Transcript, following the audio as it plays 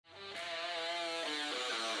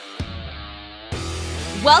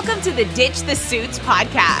Welcome to the Ditch the Suits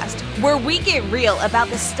podcast, where we get real about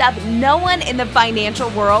the stuff no one in the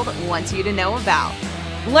financial world wants you to know about.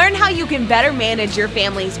 Learn how you can better manage your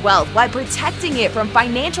family's wealth while protecting it from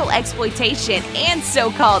financial exploitation and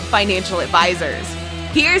so-called financial advisors.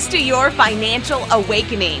 Here's to your financial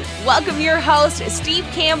awakening. Welcome your hosts, Steve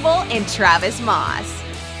Campbell and Travis Moss.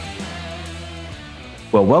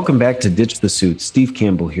 Well, welcome back to Ditch the Suits. Steve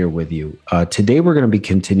Campbell here with you. Today, we're going to be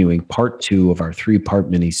continuing part 2 of our 3-part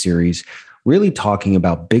mini-series, really talking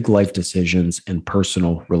about big life decisions and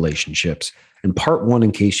personal relationships. In part 1,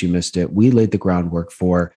 in case you missed it, we laid the groundwork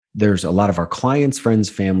for there's a lot of our clients, friends,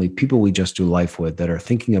 family, people we just do life with that are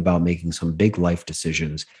thinking about making some big life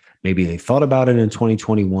decisions. Maybe they thought about it in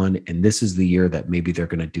 2021, and this is the year that maybe they're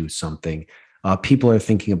going to do something. People are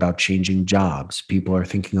thinking about changing jobs. People are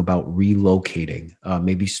thinking about relocating,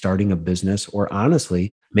 maybe starting a business, or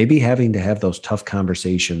honestly, maybe having to have those tough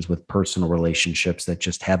conversations with personal relationships that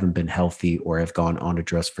just haven't been healthy or have gone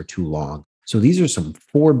unaddressed for too long. So these are some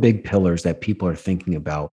 4 big pillars that people are thinking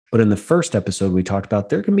about. But in the first episode, we talked about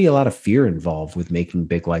there can be a lot of fear involved with making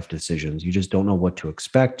big life decisions. You just don't know what to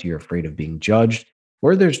expect. You're afraid of being judged,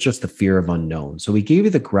 or there's just the fear of unknown. So we gave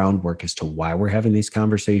you the groundwork as to why we're having these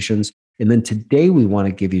conversations. And then today we want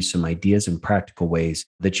to give you some ideas and practical ways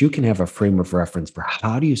that you can have a frame of reference for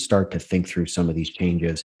how do you start to think through some of these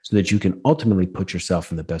changes so that you can ultimately put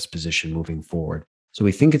yourself in the best position moving forward. So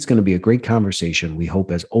we think it's going to be a great conversation. We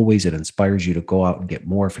hope, as always, it inspires you to go out and get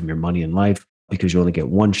more from your money in life because you only get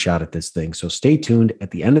one shot at this thing. So stay tuned.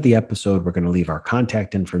 At the end of the episode, we're going to leave our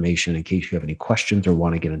contact information in case you have any questions or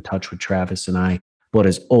want to get in touch with Travis and I. But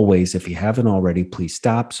as always, if you haven't already, please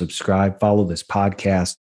stop, subscribe, follow this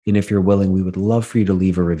podcast. And if you're willing, we would love for you to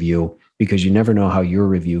leave a review because you never know how your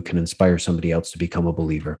review can inspire somebody else to become a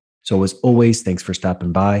believer. So as always, thanks for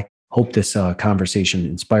stopping by. Hope this conversation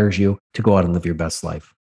inspires you to go out and live your best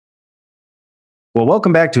life. Well,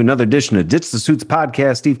 welcome back to another edition of Ditch the Suits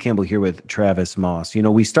podcast. Steve Campbell here with Travis Moss. You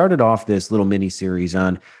know, we started off this little mini series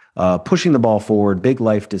on pushing the ball forward, big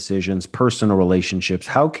life decisions, personal relationships.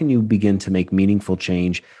 How can you begin to make meaningful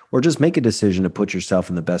change or just make a decision to put yourself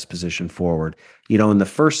in the best position forward? You know, in the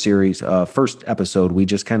first series, first episode, we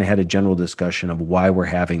just kind of had a general discussion of why we're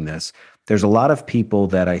having this. There's a lot of people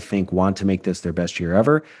that I think want to make this their best year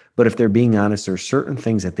ever, but if they're being honest, there are certain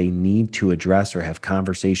things that they need to address or have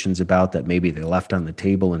conversations about that maybe they left on the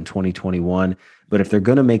table in 2021. But if they're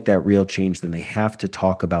going to make that real change, then they have to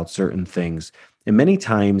talk about certain things. And many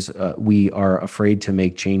times we are afraid to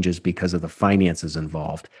make changes because of the finances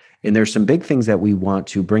involved. And there's some big things that we want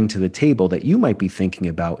to bring to the table that you might be thinking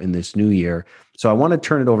about in this new year. So I want to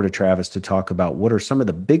turn it over to Travis to talk about what are some of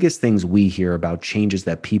the biggest things we hear about changes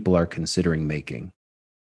that people are considering making.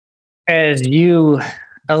 As you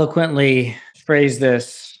eloquently phrase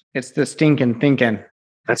this, it's the stinking thinking.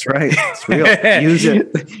 That's right. It's real. Use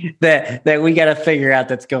it. that we got to figure out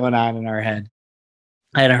that's going on in our head.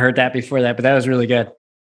 I hadn't heard that before that, but that was really good.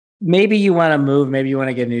 Maybe you want to move. Maybe you want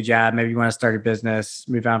to get a new job. Maybe you want to start a business,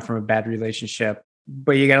 move on from a bad relationship,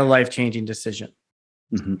 but you got a life-changing decision.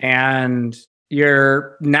 Mm-hmm. And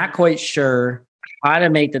you're not quite sure how to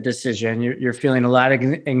make the decision. You're feeling a lot of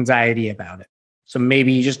anxiety about it. So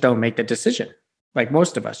maybe you just don't make the decision. Like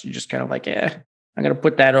most of us, you just kind of like, I'm going to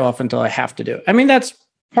put that off until I have to do it. I mean, that's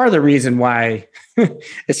part of the reason why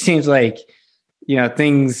it seems like, you know,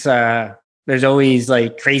 things, there's always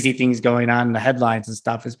like crazy things going on in the headlines and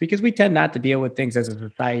stuff is because we tend not to deal with things as a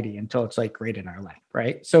society until it's like great in our life,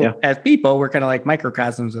 right? So As people, we're kind of like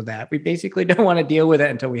microcosms of that. We basically don't want to deal with it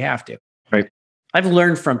until we have to. Right. I've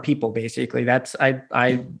learned from people, basically.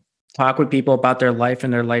 I talk with people about their life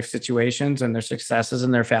and their life situations and their successes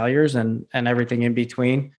and their failures and everything in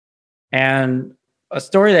between. And a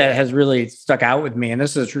story that has really stuck out with me, and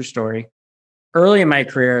this is a true story. Early in my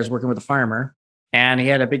career, I was working with a farmer. And he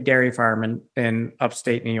had a big dairy farm in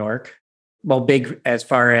upstate New York. Well, big as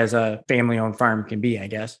far as a family-owned farm can be, I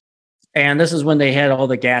guess. And this is when they had all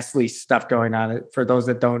the gas lease stuff going on. For those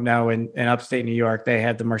that don't know, in upstate New York, they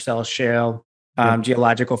had the Marcellus Shale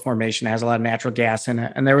geological formation. It has a lot of natural gas in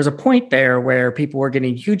it. And there was a point there where people were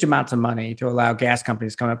getting huge amounts of money to allow gas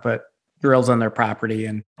companies to come and put drills on their property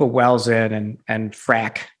and put wells in and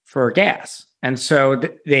frack for gas. And so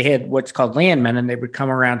they had what's called landmen, and they would come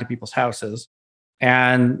around to people's houses.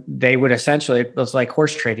 And they would essentially, it was like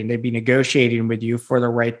horse trading. They'd be negotiating with you for the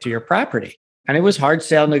right to your property. And it was hard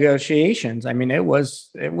sale negotiations. I mean, it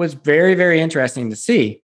was very, very interesting to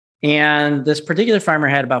see. And this particular farmer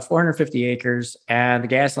had about 450 acres, and the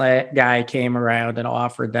gas guy came around and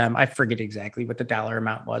offered them, I forget exactly what the dollar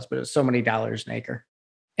amount was, but it was so many dollars an acre.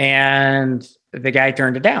 And the guy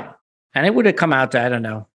turned it down. And it would have come out to, I don't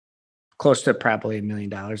know, close to probably $1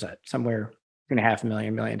 million, somewhere $2.5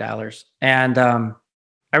 million, $1 million. And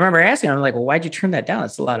I remember asking him, I'm like, well, why'd you turn that down?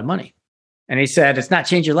 It's a lot of money. And he said, it's not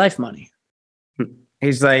change your life money.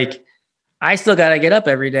 He's like, I still got to get up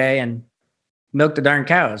every day and milk the darn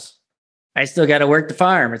cows. I still got to work the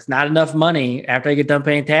farm. It's not enough money after I get done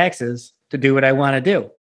paying taxes to do what I want to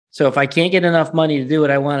do. So if I can't get enough money to do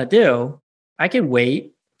what I want to do, I can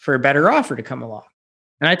wait for a better offer to come along.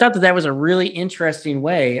 And I thought that that was a really interesting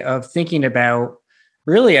way of thinking about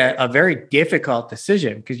really a very difficult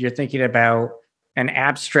decision, because you're thinking about an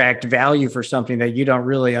abstract value for something that you don't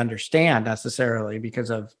really understand necessarily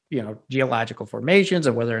because of, geological formations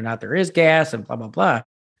and whether or not there is gas and blah, blah, blah.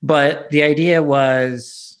 But the idea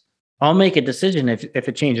was, I'll make a decision if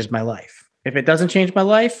it changes my life. If it doesn't change my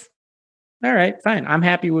life, all right, fine. I'm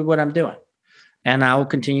happy with what I'm doing. And I'll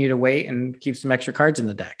continue to wait and keep some extra cards in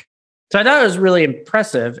the deck. So I thought it was really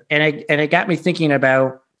impressive. And it got me thinking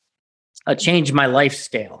about a change my life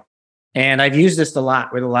scale. And I've used this a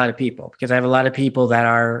lot with a lot of people, because I have a lot of people that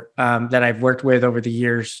are that I've worked with over the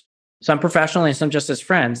years, some professionally and some just as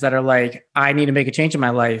friends, that are like, I need to make a change in my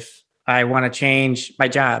life. I want to change my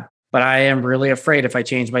job, but I am really afraid if I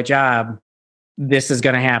change my job, this is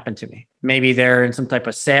going to happen to me. Maybe they're in some type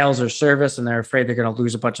of sales or service and they're afraid they're going to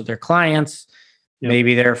lose a bunch of their clients. Yep.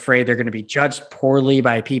 Maybe they're afraid they're going to be judged poorly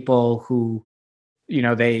by people who,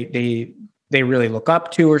 they really look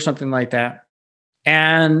up to or something like that.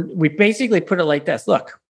 And we basically put it like this.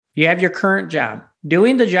 Look, you have your current job,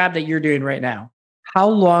 doing the job that you're doing right now. How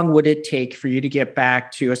long would it take for you to get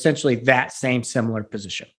back to essentially that same similar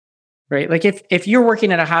position, right? Like if you're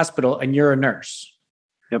working at a hospital and you're a nurse,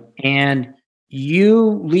 yep, and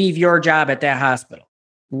you leave your job at that hospital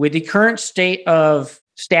with the current state of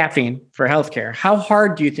staffing for healthcare, how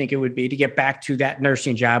hard do you think it would be to get back to that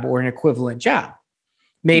nursing job or an equivalent job?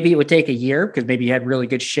 Maybe it would take a year because maybe you had really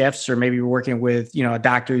good shifts, or maybe you're working with, a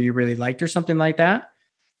doctor you really liked or something like that.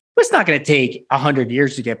 But it's not going to take 100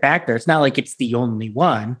 years to get back there. It's not like it's the only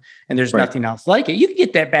one and there's nothing else like it. You can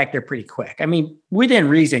get that back there pretty quick. I mean, within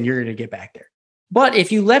reason, you're going to get back there. But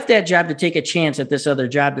if you left that job to take a chance at this other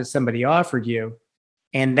job that somebody offered you,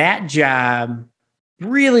 and that job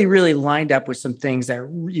really, really lined up with some things that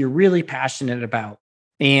you're really passionate about,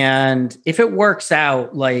 and if it works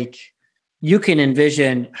out, like, you can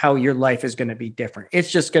envision how your life is going to be different.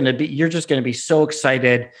 It's just going to be, you're just going to be so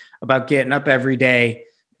excited about getting up every day,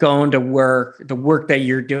 going to work, the work that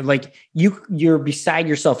you're doing. Like you're beside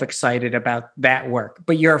yourself excited about that work,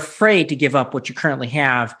 but you're afraid to give up what you currently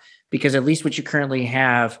have, because at least what you currently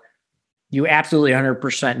have, you absolutely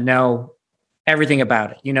 100% know everything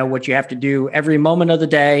about it. You know what you have to do every moment of the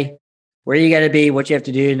day, where you got to be, what you have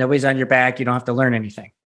to do. Nobody's on your back. You don't have to learn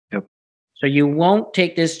anything. Yep. So you won't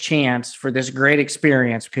take this chance for this great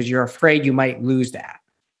experience because you're afraid you might lose that,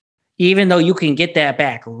 even though you can get that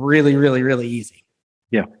back really, really, really easy.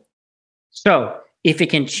 Yeah. So if it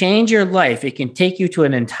can change your life, it can take you to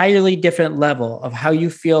an entirely different level of how you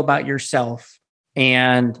feel about yourself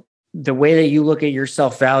and the way that you look at your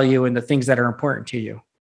self-value and the things that are important to you.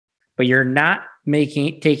 But you're not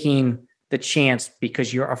taking the chance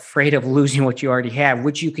because you're afraid of losing what you already have,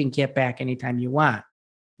 which you can get back anytime you want.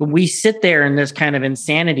 But we sit there in this kind of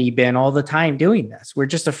insanity bin all the time doing this. We're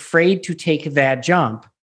just afraid to take that jump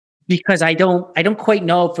because I don't quite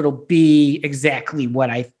know if it'll be exactly what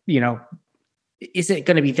is it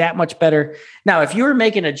going to be that much better? Now, if you were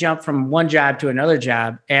making a jump from one job to another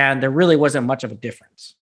job and there really wasn't much of a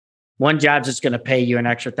difference, one job's just going to pay you an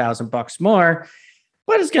extra $1,000 more,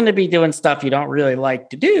 but it's going to be doing stuff you don't really like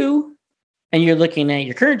to do. And you're looking at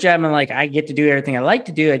your current job and like, I get to do everything I like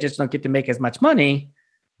to do. I just don't get to make as much money.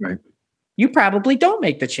 Right. You probably don't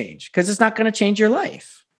make the change because it's not going to change your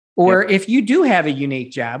life. Or if you do have a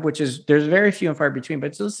unique job, which is there's very few and far between,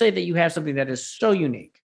 but let's say that you have something that is so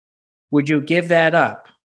unique. Would you give that up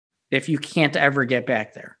if you can't ever get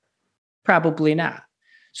back there? Probably not.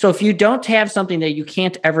 So if you don't have something that you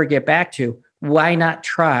can't ever get back to, why not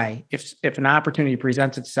try if an opportunity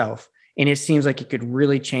presents itself and it seems like it could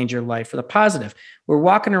really change your life for the positive? We're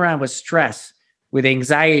walking around with stress, with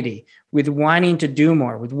anxiety, with wanting to do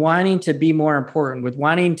more, with wanting to be more important, with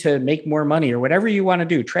wanting to make more money or whatever you want to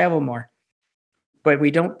do, travel more. But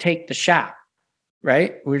we don't take the shot,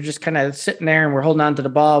 right? We're just kind of sitting there and we're holding on to the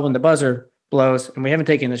ball when the buzzer blows and we haven't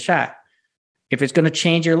taken the shot. If it's going to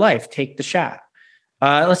change your life, take the shot.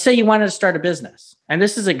 Let's say you wanted to start a business, and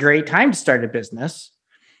this is a great time to start a business.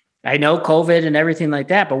 I know COVID and everything like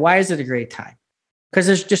that, but why is it a great time? Because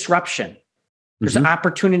there's disruption. There's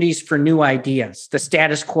opportunities for new ideas. The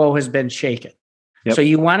status quo has been shaken. Yep. So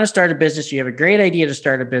you want to start a business. You have a great idea to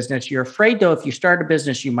start a business. You're afraid, though, if you start a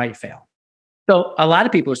business, you might fail. So a lot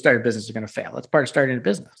of people who start a business are going to fail. That's part of starting a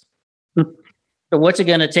business. So what's it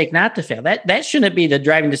going to take not to fail? That shouldn't be the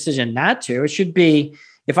driving decision not to. It should be,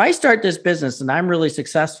 if I start this business and I'm really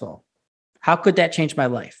successful, how could that change my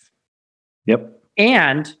life? Yep.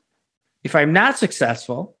 And if I'm not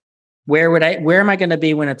successful, where am I going to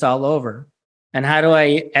be when it's all over? And how do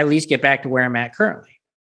I at least get back to where I'm at currently?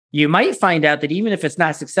 You might find out that even if it's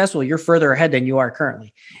not successful, you're further ahead than you are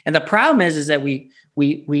currently. And the problem is that we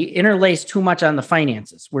interlace too much on the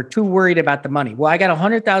finances. We're too worried about the money. Well, I got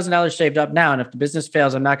 $100,000 saved up now, and if the business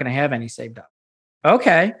fails, I'm not going to have any saved up.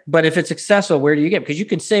 Okay, but if it's successful, where do you get? Because you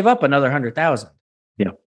can save up another 100,000.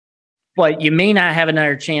 Yeah, but you may not have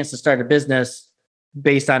another chance to start a business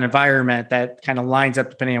based on environment that kind of lines up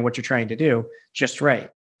depending on what you're trying to do just right.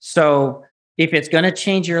 So if it's going to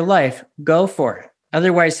change your life, go for it.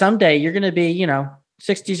 Otherwise, someday you're going to be,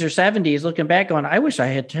 60s or 70s looking back going, I wish I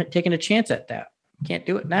had taken a chance at that. Can't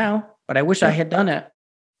do it now, but I wish I had done it.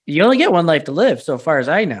 You only get one life to live, so far as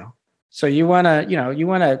I know. So you want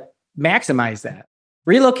to maximize that.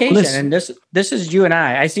 Relocation, and this is you and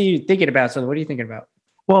I see you thinking about. So what are you thinking about?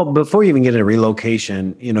 Well, before you even get into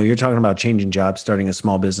relocation, you're talking about changing jobs, starting a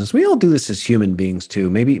small business. We all do this as human beings too.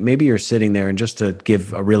 Maybe you're sitting there, and just to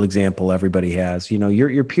give a real example, everybody has.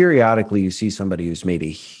 You're periodically you see somebody who's made a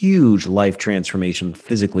huge life transformation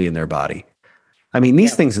physically in their body. I mean,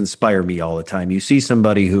 these things inspire me all the time. You see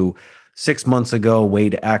somebody who 6 months ago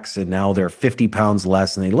weighed X, and now they're 50 pounds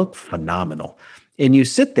less, and they look phenomenal. And you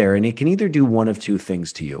sit there, and it can either do one of two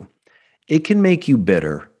things to you. It can make you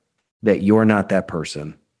bitter that you're not that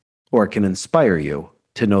person, or it can inspire you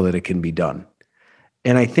to know that it can be done.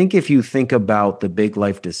 And I think if you think about the big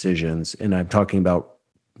life decisions, and I'm talking about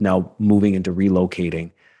now moving into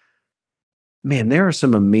relocating, man, there are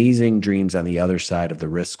some amazing dreams on the other side of the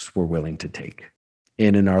risks we're willing to take.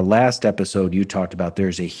 And in our last episode, you talked about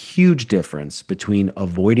there's a huge difference between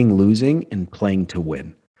avoiding losing and playing to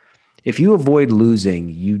win. If you avoid losing,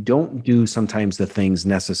 you don't do sometimes the things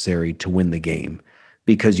necessary to win the game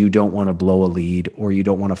because you don't want to blow a lead or you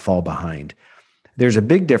don't want to fall behind. There's a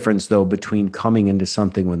big difference, though, between coming into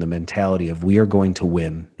something with the mentality of we are going to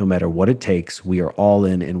win no matter what it takes. We are all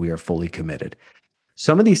in and we are fully committed.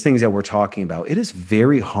 Some of these things that we're talking about, it is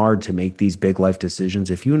very hard to make these big life decisions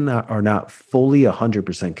if you are not fully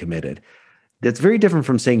 100% committed. That's very different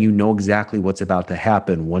from saying you know exactly what's about to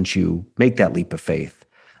happen once you make that leap of faith.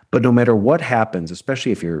 But no matter what happens,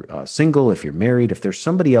 especially if you're single, if you're married, if there's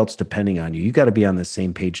somebody else depending on you, you got to be on the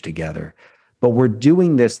same page together. But we're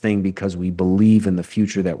doing this thing because we believe in the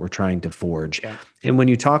future that we're trying to forge. Yeah. And when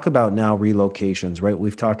you talk about now relocations, right,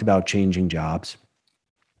 we've talked about changing jobs.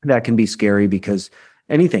 That can be scary because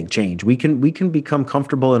anything change. We can become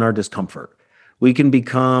comfortable in our discomfort. We can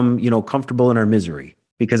become, comfortable in our misery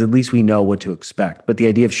because at least we know what to expect. But the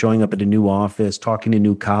idea of showing up at a new office, talking to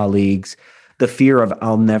new colleagues, the fear of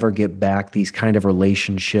I'll never get back these kind of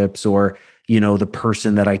relationships or, the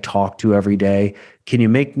person that I talk to every day. Can you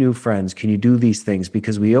make new friends? Can you do these things?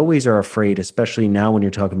 Because we always are afraid, especially now when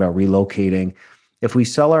you're talking about relocating. If we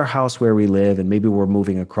sell our house where we live and maybe we're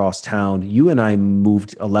moving across town, you and I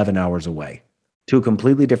moved 11 hours away to a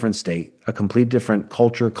completely different state, a completely different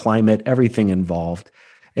culture, climate, everything involved.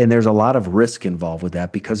 And there's a lot of risk involved with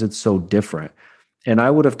that because it's so different. And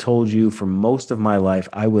I would have told you for most of my life,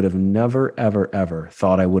 I would have never, ever, ever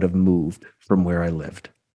thought I would have moved from where I lived.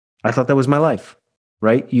 I thought that was my life,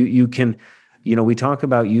 right? You can, we talk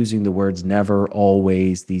about using the words never,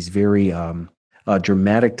 always, these very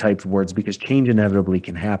dramatic type words because change inevitably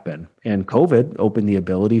can happen. And COVID opened the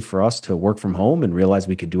ability for us to work from home and realize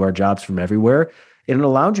we could do our jobs from everywhere. And it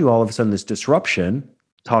allowed you all of a sudden this disruption,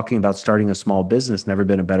 talking about starting a small business, never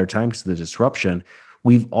been a better time because of the disruption.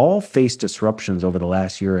 We've all faced disruptions over the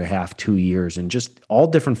last year and a half, 2 years, and just all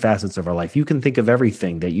different facets of our life. You can think of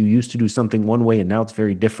everything that you used to do something one way and now it's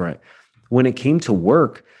very different. When it came to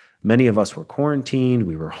work, many of us were quarantined,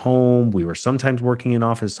 we were home, we were sometimes working in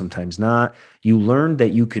office, sometimes not. You learned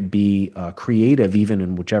that you could be creative even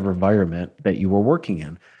in whichever environment that you were working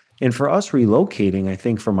in. And for us relocating, I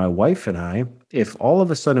think for my wife and I, if all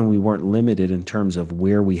of a sudden we weren't limited in terms of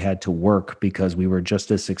where we had to work because we were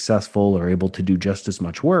just as successful or able to do just as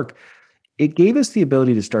much work, it gave us the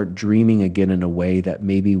ability to start dreaming again in a way that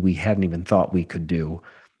maybe we hadn't even thought we could do.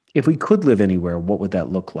 If we could live anywhere, what would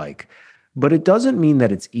that look like? But it doesn't mean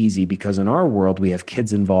that it's easy because in our world, we have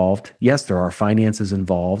kids involved. Yes, there are finances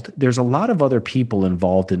involved. There's a lot of other people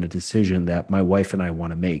involved in a decision that my wife and I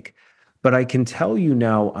want to make. But I can tell you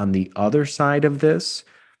now on the other side of this,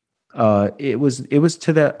 it was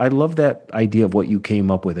to that. I love that idea of what you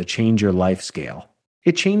came up with, a change your life scale.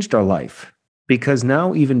 It changed our life Because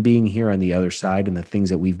now, even being here on the other side and the things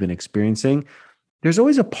that we've been experiencing, there's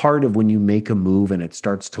always a part of when you make a move and it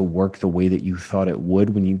starts to work the way that you thought it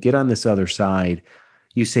would. When you get on this other side,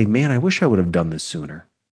 you say, man, I wish I would have done this sooner.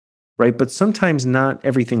 Right. But sometimes not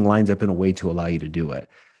everything lines up in a way to allow you to do it.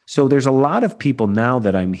 So there's a lot of people now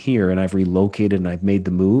that I'm here and I've relocated and I've made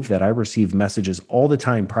the move that I receive messages all the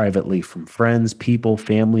time privately from friends, people,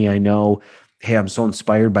 family I know. Hey, I'm so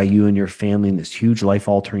inspired by you and your family and this huge life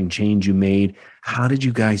altering change you made. How did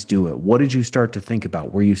you guys do it? What did you start to think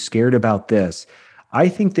about? Were you scared about this? I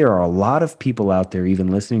think there are a lot of people out there,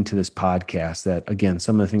 even listening to this podcast, that, again,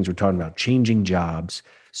 some of the things we're talking about, changing jobs,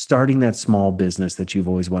 starting that small business that you've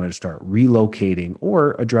always wanted to start, relocating,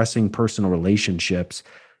 or addressing personal relationships.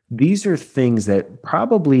 These are things that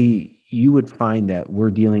probably you would find that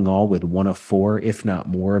we're dealing all with one of four, if not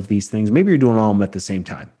more of these things. Maybe you're doing all of them at the same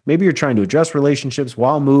time. Maybe you're trying to address relationships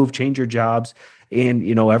while move, change your jobs, and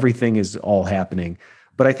everything is all happening.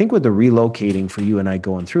 But I think with the relocating for you and I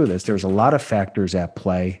going through this, there's a lot of factors at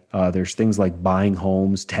play. There's things like buying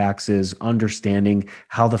homes, taxes, understanding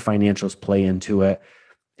how the financials play into it.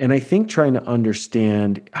 And I think trying to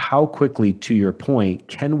understand how quickly, to your point,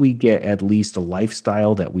 can we get at least a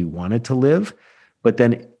lifestyle that we wanted to live? But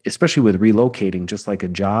then, especially with relocating, just like a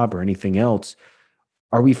job or anything else,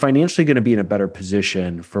 are we financially going to be in a better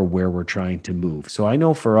position for where we're trying to move? So I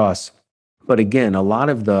know for us, but again, a lot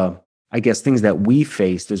of the, I guess, things that we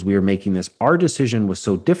faced as we were making this, our decision was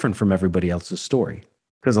so different from everybody else's story.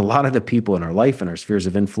 Because a lot of the people in our life and our spheres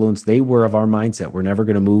of influence, they were of our mindset. We're never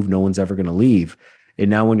going to move. No one's ever going to leave.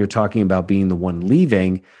 And now when you're talking about being the one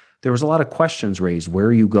leaving, there was a lot of questions raised. Where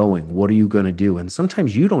are you going? What are you going to do? And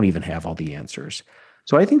sometimes you don't even have all the answers.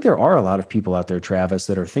 So I think there are a lot of people out there, Travis,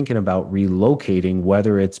 that are thinking about relocating,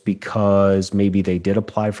 whether it's because maybe they did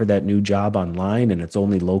apply for that new job online and it's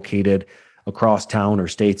only located across town or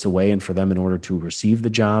states away. And for them, in order to receive the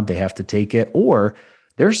job, they have to take it. Or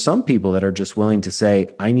there's some people that are just willing to say,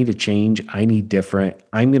 I need a change. I need different.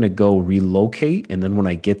 I'm going to go relocate. And then when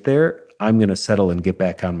I get there, I'm going to settle and get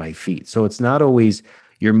back on my feet. So it's not always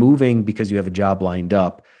you're moving because you have a job lined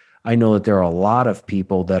up. I know that there are a lot of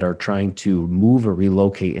people that are trying to move or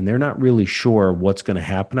relocate, and they're not really sure what's going to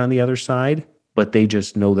happen on the other side, but they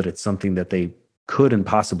just know that it's something that they could and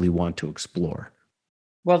possibly want to explore.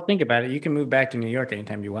 Well, think about it. You can move back to New York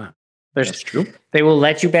anytime you want. That's true. They will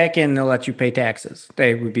let you back in. They'll let you pay taxes.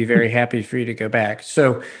 They would be very happy for you to go back.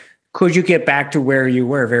 So could you get back to where you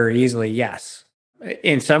were very easily? Yes.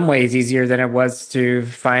 In some ways, easier than it was to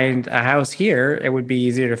find a house here. It would be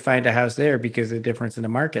easier to find a house there because of the difference in the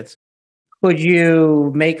markets. Could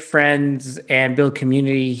you make friends and build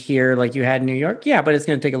community here like you had in New York? Yeah, but it's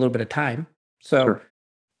going to take a little bit of time. So Sure.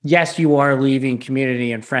 Yes, you are leaving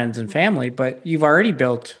community and friends and family, but you've already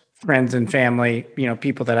built friends and family,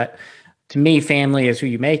 people to me, family is who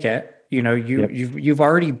you make it. You've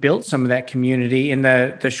already built some of that community in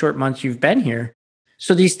the short months you've been here.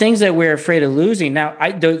 So these things that we're afraid of losing now,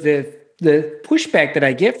 the pushback that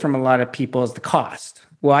I get from a lot of people is the cost.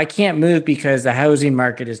 Well, I can't move because the housing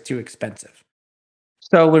market is too expensive.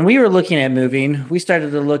 So when we were looking at moving, we started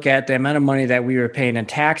to look at the amount of money that we were paying in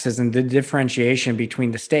taxes and the differentiation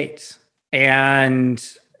between the states. And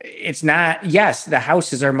it's not, yes, the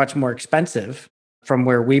houses are much more expensive from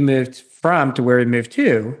where we moved from to where we moved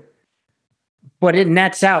to, but it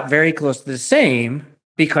nets out very close to the same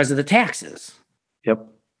because of the taxes. Yep.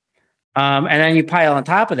 And then you pile on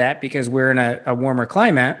top of that, because we're in a warmer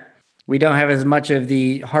climate, we don't have as much of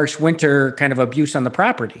the harsh winter kind of abuse on the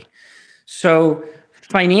property. So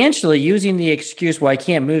financially, using the excuse, well, I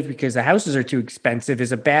can't move because the houses are too expensive,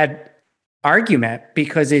 is a bad argument,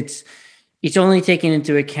 because it's only taking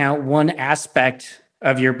into account one aspect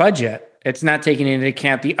of your budget. It's not taking into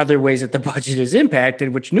account the other ways that the budget is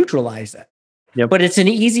impacted, which neutralize it. Yep. But it's an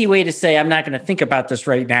easy way to say, I'm not going to think about this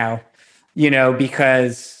right now,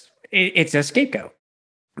 because it's a scapegoat.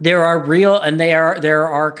 There are real, and there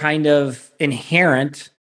are kind of inherent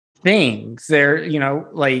things there,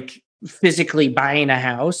 like physically buying a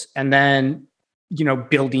house and then,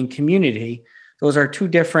 building community. Those are two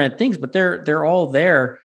different things, but they're all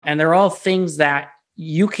there, and they're all things that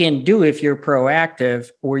you can do if you're proactive,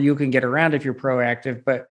 or you can get around if you're proactive.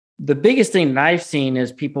 But the biggest thing that I've seen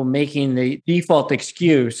is people making the default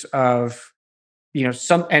excuse of,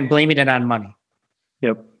 and blaming it on money.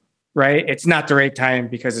 Yep. Right? It's not the right time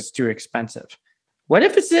because it's too expensive. What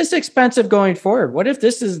if it's this expensive going forward? What if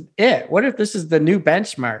this is it? What if this is the new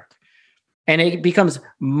benchmark? And it becomes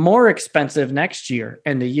more expensive next year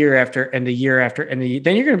and the year after and the year after. And then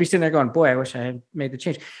you're going to be sitting there going, boy, I wish I had made the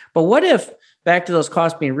change. But what if, back to those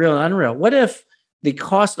costs being real and unreal, what if the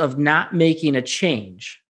cost of not making a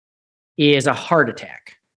change is a heart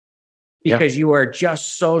attack because you are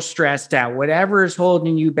just so stressed out. Whatever is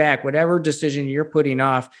holding you back, whatever decision you're putting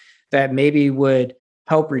off that maybe would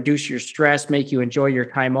help reduce your stress, make you enjoy your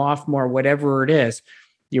time off more, whatever it is,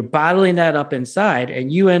 you're bottling that up inside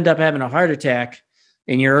and you end up having a heart attack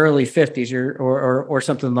in your early 50s or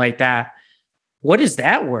something like that. What is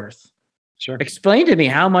that worth? Sure. Explain to me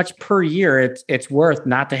how much per year it's worth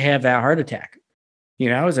not to have that heart attack.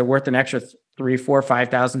 Is it worth an extra $3,000, $4,000,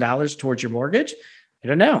 $5,000 towards your mortgage? I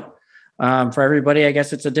don't know. For everybody, I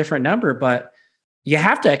guess it's a different number, but you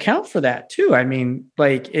have to account for that too. I mean,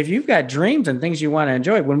 like if you've got dreams and things you want to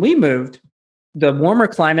enjoy, when we moved, the warmer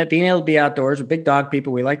climate, being able to be outdoors, we're big dog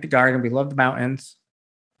people, we like the garden, we love the mountains.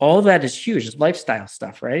 All of that is huge. It's lifestyle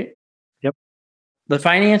stuff, right? Yep. The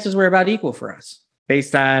finances were about equal for us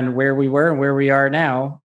based on where we were and where we are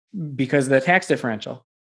now because of the tax differential.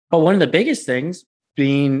 But one of the biggest things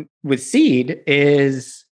being with Seed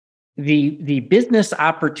is the business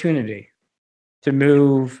opportunity to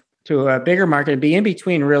move to a bigger market and be in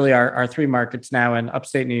between really our three markets now in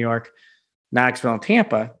upstate New York, Knoxville, and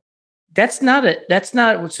Tampa. That's not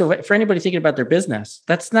so for anybody thinking about their business,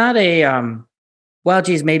 that's not well,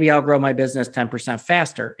 geez, maybe I'll grow my business 10%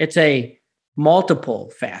 faster. It's a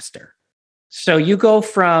multiple faster. So you go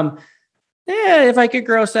from, if I could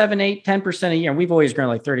grow 7, 8, 10% a year, and we've always grown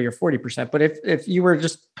like 30 or 40%. But if you were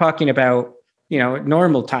just talking about,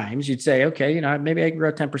 normal times, you'd say, okay, maybe I can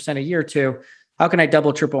grow 10% a year too. How can I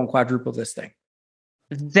double, triple, and quadruple this thing?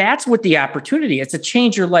 That's what the opportunity is. It's a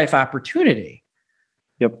change your life opportunity.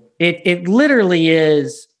 Yep. It literally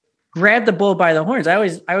is grab the bull by the horns. I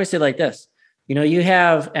always say like this, you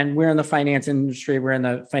have, and we're in the finance industry, we're in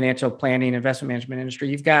the financial planning, investment management industry.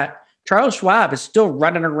 You've got Charles Schwab is still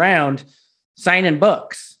running around signing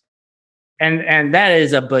books. And that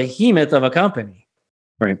is a behemoth of a company.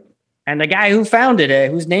 Right. And the guy who founded it,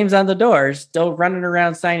 whose name's on the door, is still running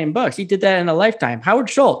around signing books. He did that in a lifetime. Howard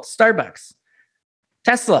Schultz, Starbucks,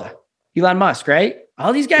 Tesla, Elon Musk, right?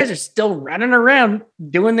 All these guys are still running around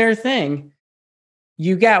doing their thing.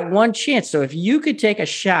 You got one chance. So if you could take a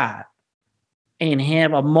shot and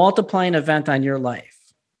have a multiplying event on your life.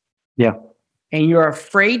 Yeah. And you're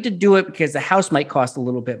afraid to do it because the house might cost a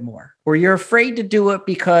little bit more, or you're afraid to do it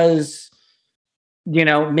because,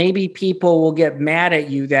 maybe people will get mad at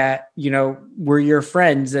you that, we're your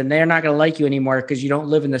friends and they're not going to like you anymore because you don't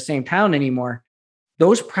live in the same town anymore.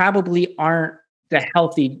 Those probably aren't the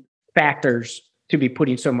healthy factors to be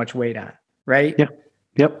putting so much weight on, right?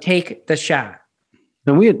 Yep. Take the shot.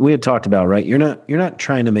 And we had talked about, right? You're not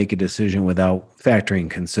trying to make a decision without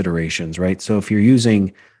factoring considerations, right? So if you're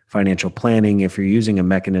using financial planning, if you're using a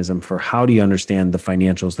mechanism for how do you understand the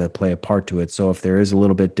financials that play a part to it. So if there is a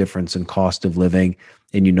little bit difference in cost of living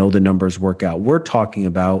and the numbers work out, we're talking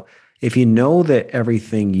about if you know that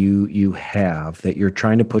everything you have, that you're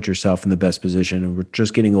trying to put yourself in the best position, and we're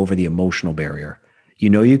just getting over the emotional barrier.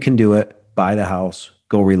 You can do it, buy the house,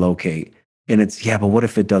 go relocate. And it's, but what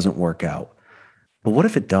if it doesn't work out? But what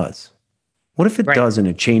if it does? What if it does and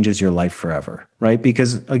it changes your life forever, right?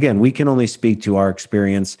 Because again, we can only speak to our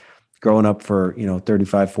experience growing up for,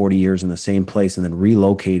 35, 40 years in the same place and then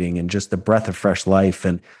relocating and just the breath of fresh life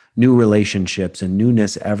and new relationships and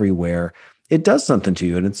newness everywhere. It does something to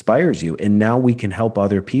you. It inspires you. And now we can help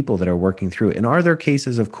other people that are working through it. And are there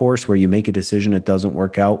cases, of course, where you make a decision, it doesn't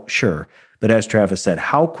work out? Sure. But as Travis said,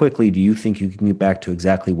 how quickly do you think you can get back to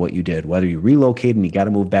exactly what you did? Whether you relocated and you got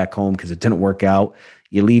to move back home because it didn't work out,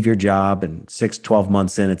 you leave your job and 6, 12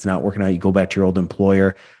 months in, it's not working out, you go back to your old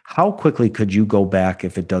employer. How quickly could you go back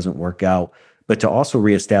if it doesn't work out, but to also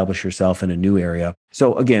reestablish yourself in a new area?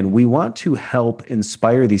 So again, we want to help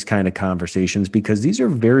inspire these kind of conversations because these are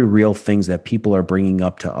very real things that people are bringing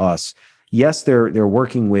up to us. Yes, they're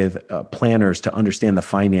working with planners to understand the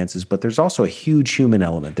finances, but there's also a huge human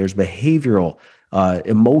element. There's behavioral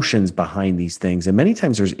emotions behind these things. And many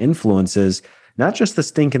times there's influences, not just the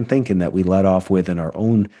stinking thinking that we let off with in our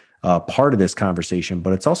own part of this conversation,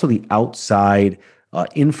 but it's also the outside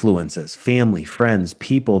influences, family, friends,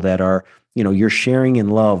 people that are, you're sharing in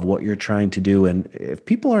love what you're trying to do. And if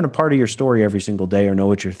people aren't a part of your story every single day or know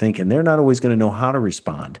what you're thinking, they're not always going to know how to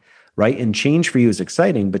respond, right? And change for you is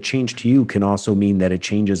exciting, but change to you can also mean that it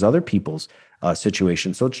changes other people's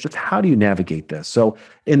situations. So it's just, how do you navigate this? So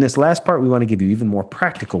in this last part, we want to give you even more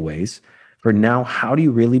practical ways. For now, how do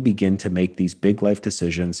you really begin to make these big life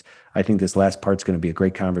decisions? I think this last part's going to be a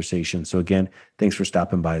great conversation. So again, thanks for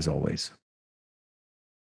stopping by as always.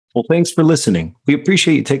 Well, thanks for listening. We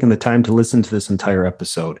appreciate you taking the time to listen to this entire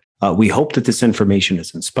episode. We hope that this information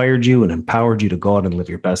has inspired you and empowered you to go out and live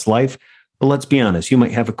your best life. But let's be honest, you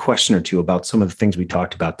might have a question or two about some of the things we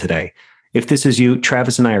talked about today. If this is you,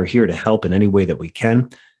 Travis and I are here to help in any way that we can.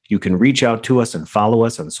 You can reach out to us and follow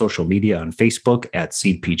us on social media on Facebook at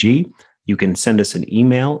SeedPG. You can send us an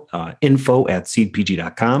email,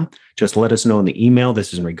 info@seedpg.com. Just let us know in the email.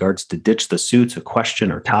 This is in regards to Ditch the Suits, a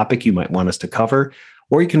question or topic you might want us to cover.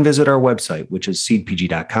 Or you can visit our website, which is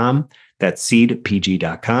seedpg.com. That's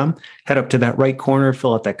seedpg.com. Head up to that right corner,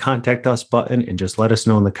 fill out that contact us button, and just let us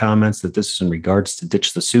know in the comments that this is in regards to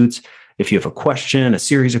Ditch the Suits. If you have a question, a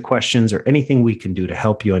series of questions, or anything we can do to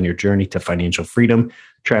help you on your journey to financial freedom,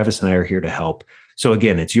 Travis and I are here to help. So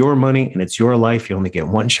again, it's your money and it's your life. You only get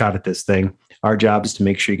one shot at this thing. Our job is to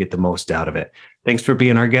make sure you get the most out of it. Thanks for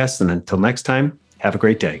being our guest. And until next time, have a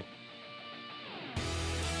great day.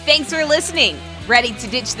 Thanks for listening. Ready to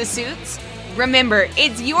ditch the suits? Remember,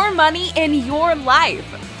 it's your money and your life.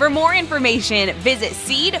 For more information, visit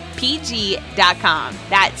seedpg.com.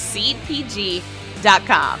 That's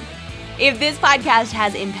seedpg.com. If this podcast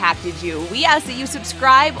has impacted you, we ask that you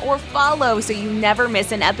subscribe or follow so you never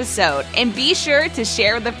miss an episode. And be sure to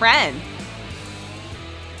share with a friend.